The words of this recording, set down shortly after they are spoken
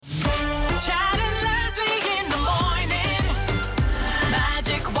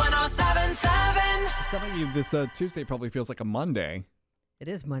telling you this Tuesday probably feels like a Monday. It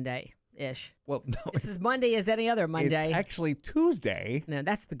is Monday-ish. Well, no, It's as Monday as any other Monday. it's actually Tuesday. No,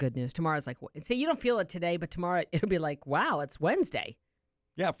 that's the good news. Tomorrow's like, see, you don't feel it today, but tomorrow it'll be like, wow, it's Wednesday.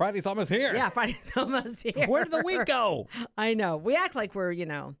 Yeah, Friday's almost here. Yeah, Friday's almost here. Where did the week go? I know. We act like we're,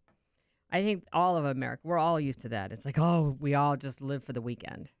 I think all of America, we're all used to that. It's like, oh, we all just live for the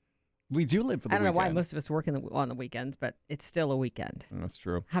weekend. We do live for the I don't know why weekend. most of us work on the weekends, but it's still a weekend. That's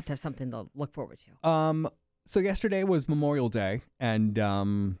true. Have to have something to look forward to. So yesterday was Memorial Day, and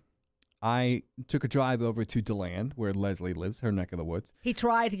I took a drive over to DeLand, where Leslie lives, her neck of the woods. He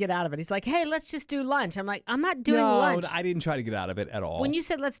tried to get out of it. He's like, hey, let's just do lunch. I'm like, I'm not doing lunch. No, I didn't try to get out of it at all. When you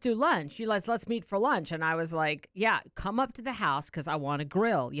said let's do lunch, you let's meet for lunch. And I was like, yeah, come up to the house because I want to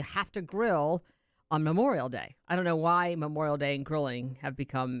grill. You have to grill on Memorial Day. I don't know why Memorial Day and grilling have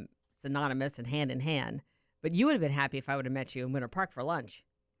become synonymous and hand in hand, but you would have been happy if I would have met you in Winter Park for lunch,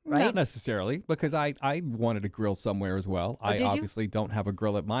 right? Not necessarily, because I wanted to grill somewhere as well. Oh, did I you? obviously don't have a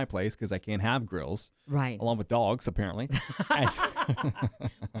grill at my place because I can't have grills, Right. along with dogs, apparently.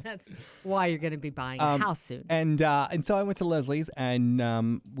 That's why you're going to be buying a house soon. And so I went to Leslie's,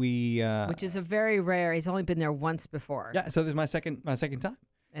 and we Which is a very rare. He's only been there once before. yeah. So this is my second time.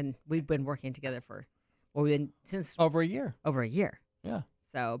 And we've been working together for, we've been since Over a year. over a year. Yeah.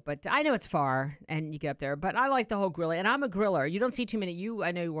 So, but I know it's far and you get up there, but I like the whole grilling. And I'm a griller. You don't see too many.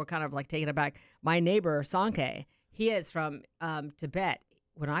 I know you were kind of like taken aback. My neighbor, Sanke, he is from Tibet.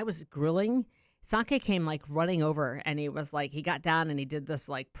 When I was grilling, Sanke came like running over and he was like, he got down and he did this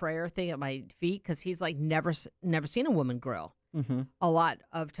like prayer thing at my feet because he's like never seen a woman grill. Mm-hmm. A lot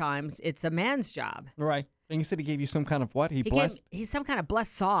of times it's a man's job. Right. And you said he gave you some kind of what? He's some kind of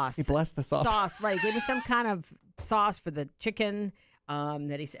blessed sauce. He blessed the sauce. Right. He gave me some kind of sauce for the chicken.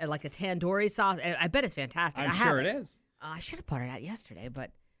 That he said like a tandoori sauce. I bet it's fantastic. I'm sure it is. I should have brought it out yesterday,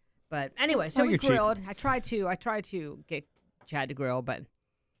 but anyway. So we you're cheap. grilled. I tried to get Chad to grill, but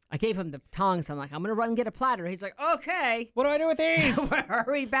I gave him the tongs. I'm like, I'm gonna run and get a platter. He's like, okay. What do I do with these?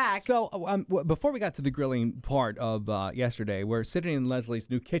 Hurry back. So before we got to the grilling part of yesterday, we're sitting in Leslie's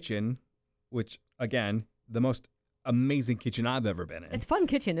new kitchen, which again, the most amazing kitchen I've ever been in. It's a fun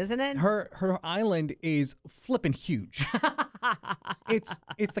kitchen, isn't it? Her island is flippin' huge.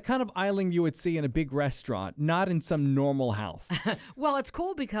 It's the kind of island you would see in a big restaurant, not in some normal house. Well, it's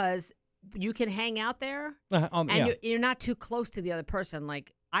cool because you can hang out there, and Yeah. you're not too close to the other person.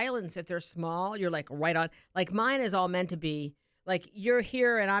 Like islands, if they're small, you're like right on. Like mine is all meant to be. Like you're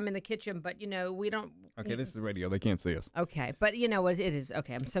here and I'm in the kitchen, but we don't. Okay, this is radio. They can't see us. Okay, but you know what? It is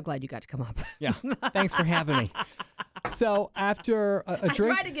okay. I'm so glad you got to come up. Yeah, thanks for having me. So after a I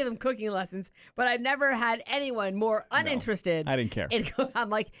drink, tried to give him cooking lessons, but I never had anyone more uninterested. I didn't care. I'm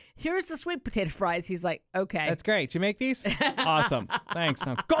like, here's the sweet potato fries. He's like, okay. That's great. You make these? Awesome. Thanks.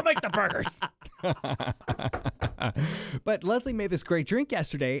 Now go make the burgers. But Leslie made this great drink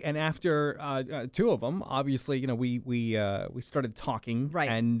yesterday, and after two of them, obviously, we started talking. Right.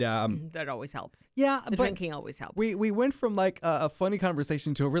 And that always helps. yeah, The but drinking always helps. we went from like a funny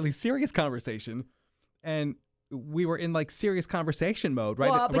conversation to a really serious conversation, and we were in like serious conversation mode right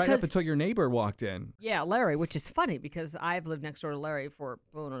up because- until your neighbor walked in. Yeah, Larry, which is funny because I've lived next door to Larry for,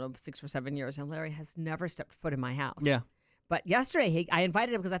 6 or 7 years, and Larry has never stepped foot in my house. Yeah. But yesterday, I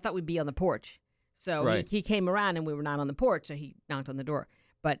invited him because I thought we'd be on the porch. So Right. he came around and we were not on the porch, so he knocked on the door.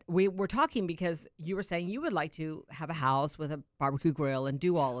 But we were talking because you were saying you would like to have a house with a barbecue grill and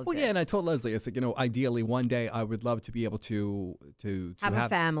do all of Well, this. yeah, and I told Leslie, I said, ideally one day I would love to be able to have a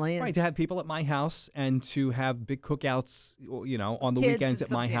family. right, to have people at my house and to have big cookouts, on the Kids weekends and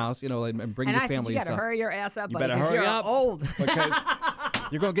at my stuff, yeah. house, and bring And your I said, family you and got to stuff. hurry your ass up, You buddy, better 'cause hurry you're up. old. Because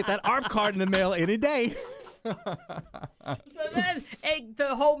you're going to get that ARP card in the mail any day. So then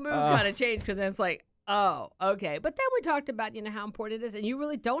the whole mood kind of changed because then it's like, oh, okay. But then we talked about, how important it is. And you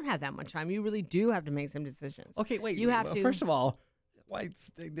really don't have that much time. You really do have to make some decisions. Okay, wait. You have to. First of all,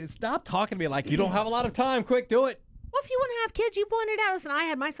 stop talking to me like you don't have a lot of time. Quick, do it. Well, if you want to have kids, you pointed out. Listen, I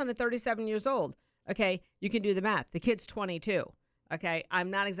had my son at 37 years old. Okay, you can do the math. The kid's 22. Okay, I'm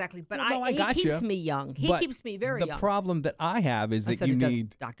not exactly, but I he got keeps you. me young. He But keeps me very The young. problem that I have is that So you does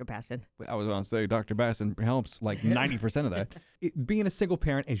need. Dr. Basson. I was going to say Dr. Basson helps like 90% of that. Being a single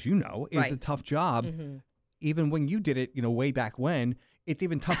parent, as you know, is Right. a tough job. Mm-hmm. Even when you did it, way back when, it's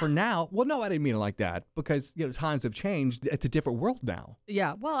even tougher now. Well, no, I didn't mean it like that because, times have changed. It's a different world now.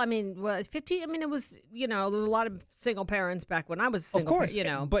 Yeah, well, 50. It was, there was a lot of single parents back when I was single. Of course,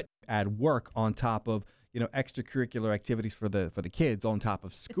 But but add work on top of, extracurricular activities for the kids on top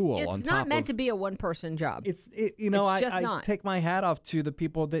of school. It's on not top meant of, to be a one-person job. It's just just I not. take my hat off to the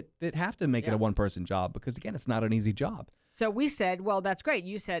people that have to make it Yeah. a one-person job, because again, it's not an easy job. So we said, well, that's great.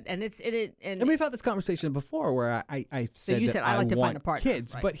 You said, and And we've had this conversation before where I said you that said, I like to find want a partner,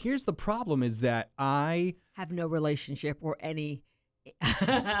 kids, right. but here's the problem: is that I have no relationship or any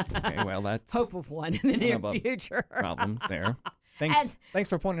okay, well, that's hope of one in the near of a future. problem there. And- Thanks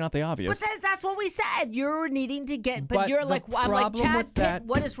for pointing out the obvious. But that's what we said. You're needing to get, But you're the like, I'm like, problem Chad with Pitt, that-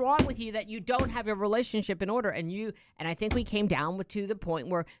 what is wrong with you that you don't have your relationship in order? And I think we came down to the point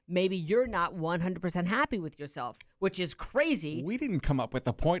where maybe you're not 100% happy with yourself, which is crazy. We didn't come up with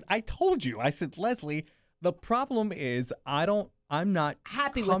a point. I told you. I said, Leslie, the problem is I'm not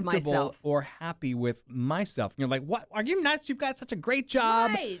Happy with comfortable myself. or happy with myself. And you're like, what? Are you nuts? You've got such a great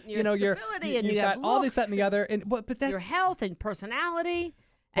job. Right. Your You know, stability and you've you got have all this, that, and the looks other. And but that's Your health and personality.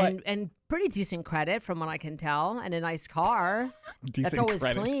 And pretty decent credit from what I can tell, and a nice car decent that's always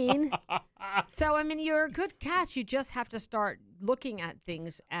credit. clean. So I mean, you're a good catch. You just have to start looking at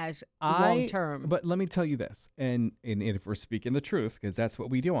things as long term. But let me tell you this, and if we're speaking the truth, because that's what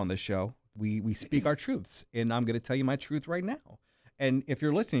we do on this show, we speak our truths, and I'm going to tell you my truth right now. And if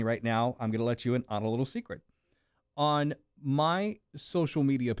you're listening right now, I'm going to let you in on a little secret. On my social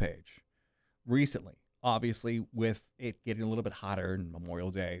media page recently, obviously, with it getting a little bit hotter and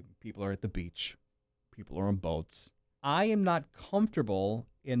Memorial Day, people are at the beach, people are on boats. I am not comfortable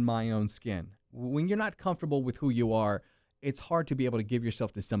in my own skin. When you're not comfortable with who you are, it's hard to be able to give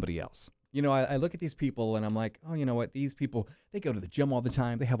yourself to somebody else. I look at these people and I'm like, oh, you know what? These people, they go to the gym all the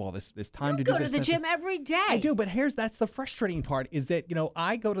time. They have all this time to do go this. to the gym every day. I do, but that's the frustrating part is that,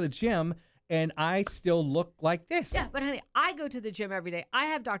 I go to the gym and I still look like this. Yeah, but honey, I go to the gym every day. I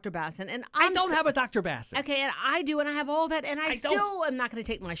have Dr. Bassin, and I don't have a Dr. Bassett. Okay, and I do, and I have all that, and I still don't. am not going to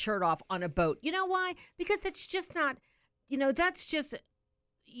take my shirt off on a boat. You know why? Because that's just not, that's just,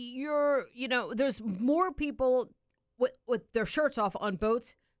 there's more people with their shirts off on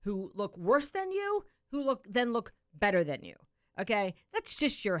boats who look worse than you, who look better than you. Okay? That's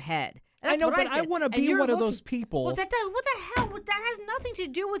just your head. And I that's know, what but I said. want to And be you're one of looking- those people. Well, what the hell? That has nothing to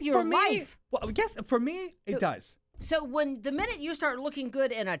do with your for me, life. well, yes, for me, it does. So the minute you start looking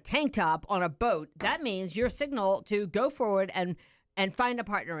good in a tank top on a boat, that means your signal to go forward and find a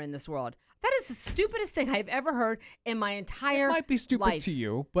partner in this world. That is the stupidest thing I've ever heard in my entire It might be stupid life. to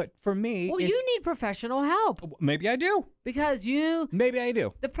you, but for me, Well, it's, you need professional help maybe I do. because Maybe I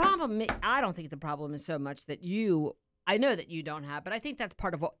do. the problem, I don't think the problem is so much that I know that you don't have, but I think that's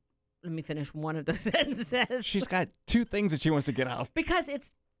part of what, let me finish one of those sentences. She's got two things that she wants to get out. Because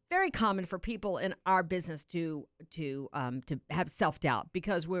it's very common for people in our business to have self-doubt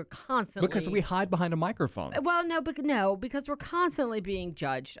because we're constantly Because we hide behind a microphone. Well, because we're constantly being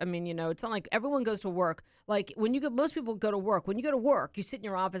judged. I mean, it's not like everyone goes to work. Like most people go to work. When you go to work, you sit in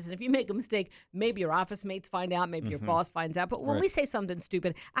your office, and if you make a mistake, maybe your office mates find out, maybe your boss finds out. But when Right. we say something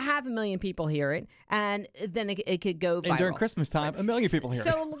stupid, 500,000 people hear it, and then it could go viral. And during Christmas time, 1 million people hear it.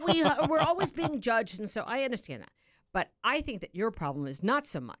 So we're always being judged, and so I understand that. But I think that your problem is not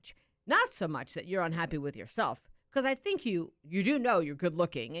so much that you're unhappy with yourself, because I think you do know you're good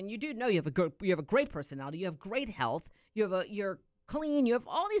looking, and you do know you have a great personality, you have great health, you're clean, you have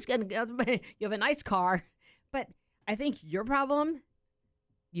all these, you have a nice car. But I think your problem,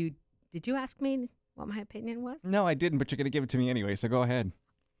 did you ask me what my opinion was? No, I didn't, but you're going to give it to me anyway, so go ahead.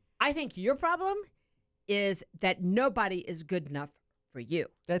 I think your problem is that nobody is good enough for you.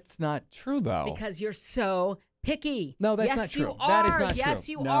 That's not true, though. Because you're so picky. No, that's yes, not true. You are. That is not yes,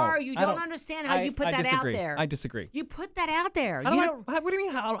 true. you No, are. You I don't understand how you put I that disagree. out there. I disagree. You put that out there. What do you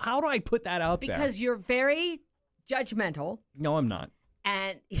mean? How do I put that out there? Because you're very judgmental, No, I'm not.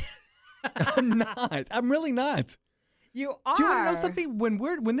 and I'm not. I'm really not. you are. Do you want to know something?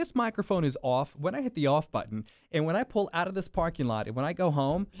 When this microphone is off, when I hit the off button, and when I pull out of this parking lot, and when I go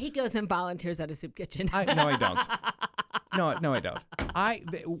home, He goes and volunteers at a soup kitchen. no, I don't. No, I don't.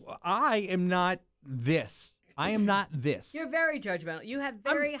 I am not this. I am not this. You're very judgmental. You have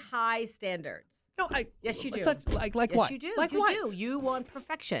very high standards. No, Yes, you do. Like Yes, what? you do. Like you what? do. You want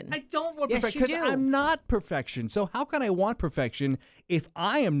perfection. I don't want Yes, perfection you because do. I'm not perfection. So how can I want perfection if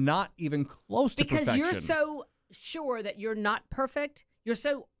I am not even close to because perfection? you're so sure that you're not perfect. You're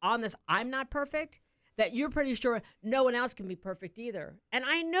so on this I'm not perfect that you're pretty sure no one else can be perfect either. And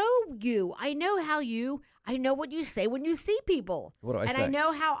I know you. I know I know what you say when you see people. What do I and say? I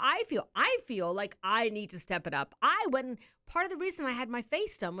know how I feel. I feel like I need to step it up. Part of the reason I had my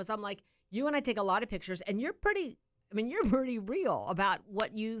face done was I'm like, you and I take a lot of pictures, and you're pretty real about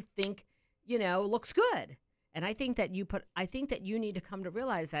what you think, looks good. And I think that you need to come to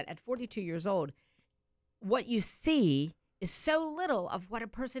realize that at 42 years old, what you see is so little of what a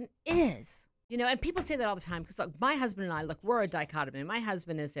person is. You know, and people say that all the time because, look, my husband and I, look, we're a dichotomy. My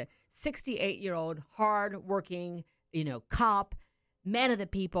husband is a 68-year-old, hard-working, cop, man of the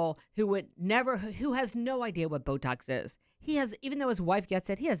people who has no idea what Botox is. He has, even though his wife gets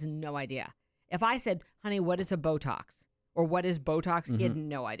it, he has no idea. If I said, honey, what is a Botox? Or what is Botox? He had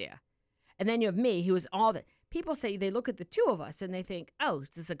no idea. And then you have me, who is all that. People say, they look at the two of us and they think, oh,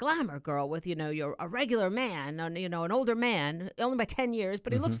 this is a glamour girl with, you're a regular man, an older man, only by 10 years,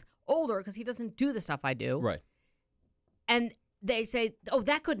 but he looks older because he doesn't do the stuff I do. Right. And they say, oh,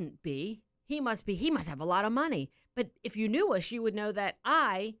 that couldn't be. He must have a lot of money. But if you knew us, you would know that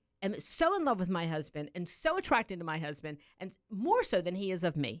I am so in love with my husband and so attracted to my husband, and more so than he is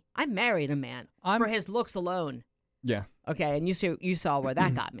of me. I married a man for his looks alone. Yeah. Okay, and you saw where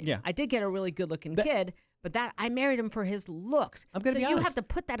that got me. Yeah. I did get a really good-looking kid, but I married him for his looks. I'm going to be honest. So you have to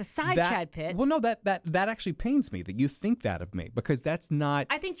put that aside, Chad Pitt. Well, no, that actually pains me that you think that of me, because that's not.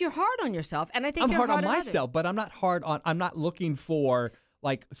 I think you're hard on yourself, and I think I'm you're hard on others. myself, but I'm not looking for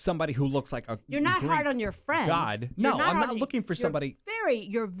like somebody who looks like a. You're not Greek hard on your friends. God, no, I'm not looking for somebody.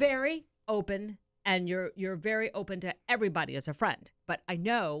 You're very open, and you're very open to everybody as a friend. But I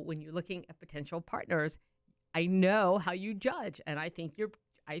know when you're looking at potential partners, I know how you judge, and I think you're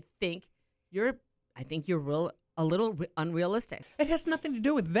a little unrealistic. It has nothing to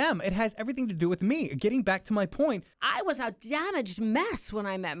do with them. It has everything to do with me. Getting back to my point, I was a damaged mess when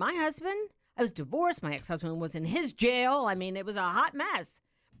I met my husband. I was divorced. My ex-husband was in his jail. I mean, it was a hot mess.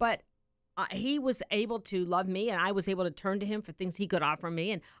 But he was able to love me, and I was able to turn to him for things he could offer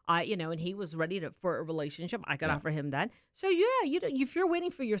me. And and he was ready for a relationship. I could offer him that. So if you're waiting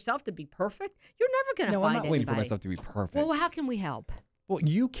for yourself to be perfect, you're never going to no, find I'm not waiting for anybody. myself to be perfect. Well, how can we help? Well,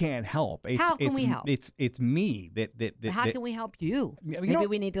 you can't help. How can we help? It's me that. How can we help you? Maybe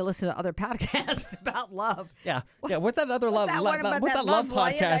we need to listen to other podcasts about love. Yeah. What's that other love? What's that love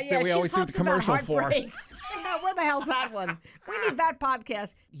one? podcast that we always do the commercial for? Where the hell's that one? We need that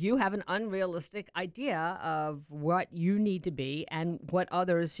podcast. You have an unrealistic idea of what you need to be and what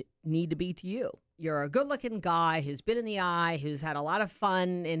others need to be to you. You're a good-looking guy who's been in the eye, who's had a lot of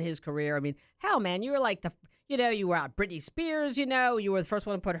fun in his career. I mean, hell, man, you were like you were out Britney Spears, you were the first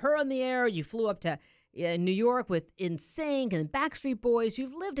one to put her on the air. You flew up to New York with NSYNC and Backstreet Boys.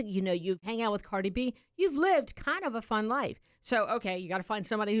 You've lived, you hang out with Cardi B. You've lived kind of a fun life. So, okay, you got to find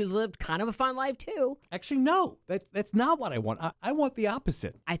somebody who's lived kind of a fun life too. Actually, no, that's not what I want. I want the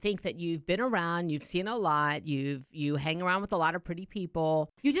opposite. I think that you've been around, you've seen a lot, you hang around with a lot of pretty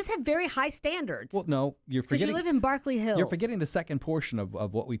people. You just have very high standards. Well, no, you're forgetting. Because you live in Berkeley Hills. You're forgetting the second portion of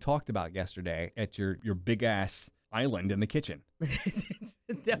what we talked about yesterday at your big ass island in the kitchen.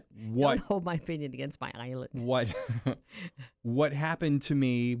 Don't hold my opinion against my island. What happened to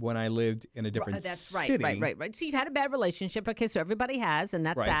me when I lived in a different city? Right. So you've had a bad relationship. Okay, so everybody has, and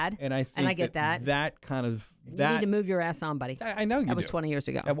that's sad. And I think get that. That kind of you need to move your ass on, buddy. I know you do. That was 20 years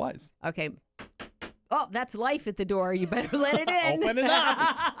ago. It was. Okay. Oh, that's life at the door. You better let it in. Open it up.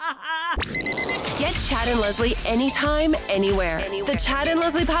 Get Chad and Leslie anytime, anywhere. The Chad and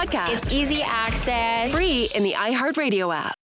Leslie Podcast. It's easy access. Free in the iHeartRadio app.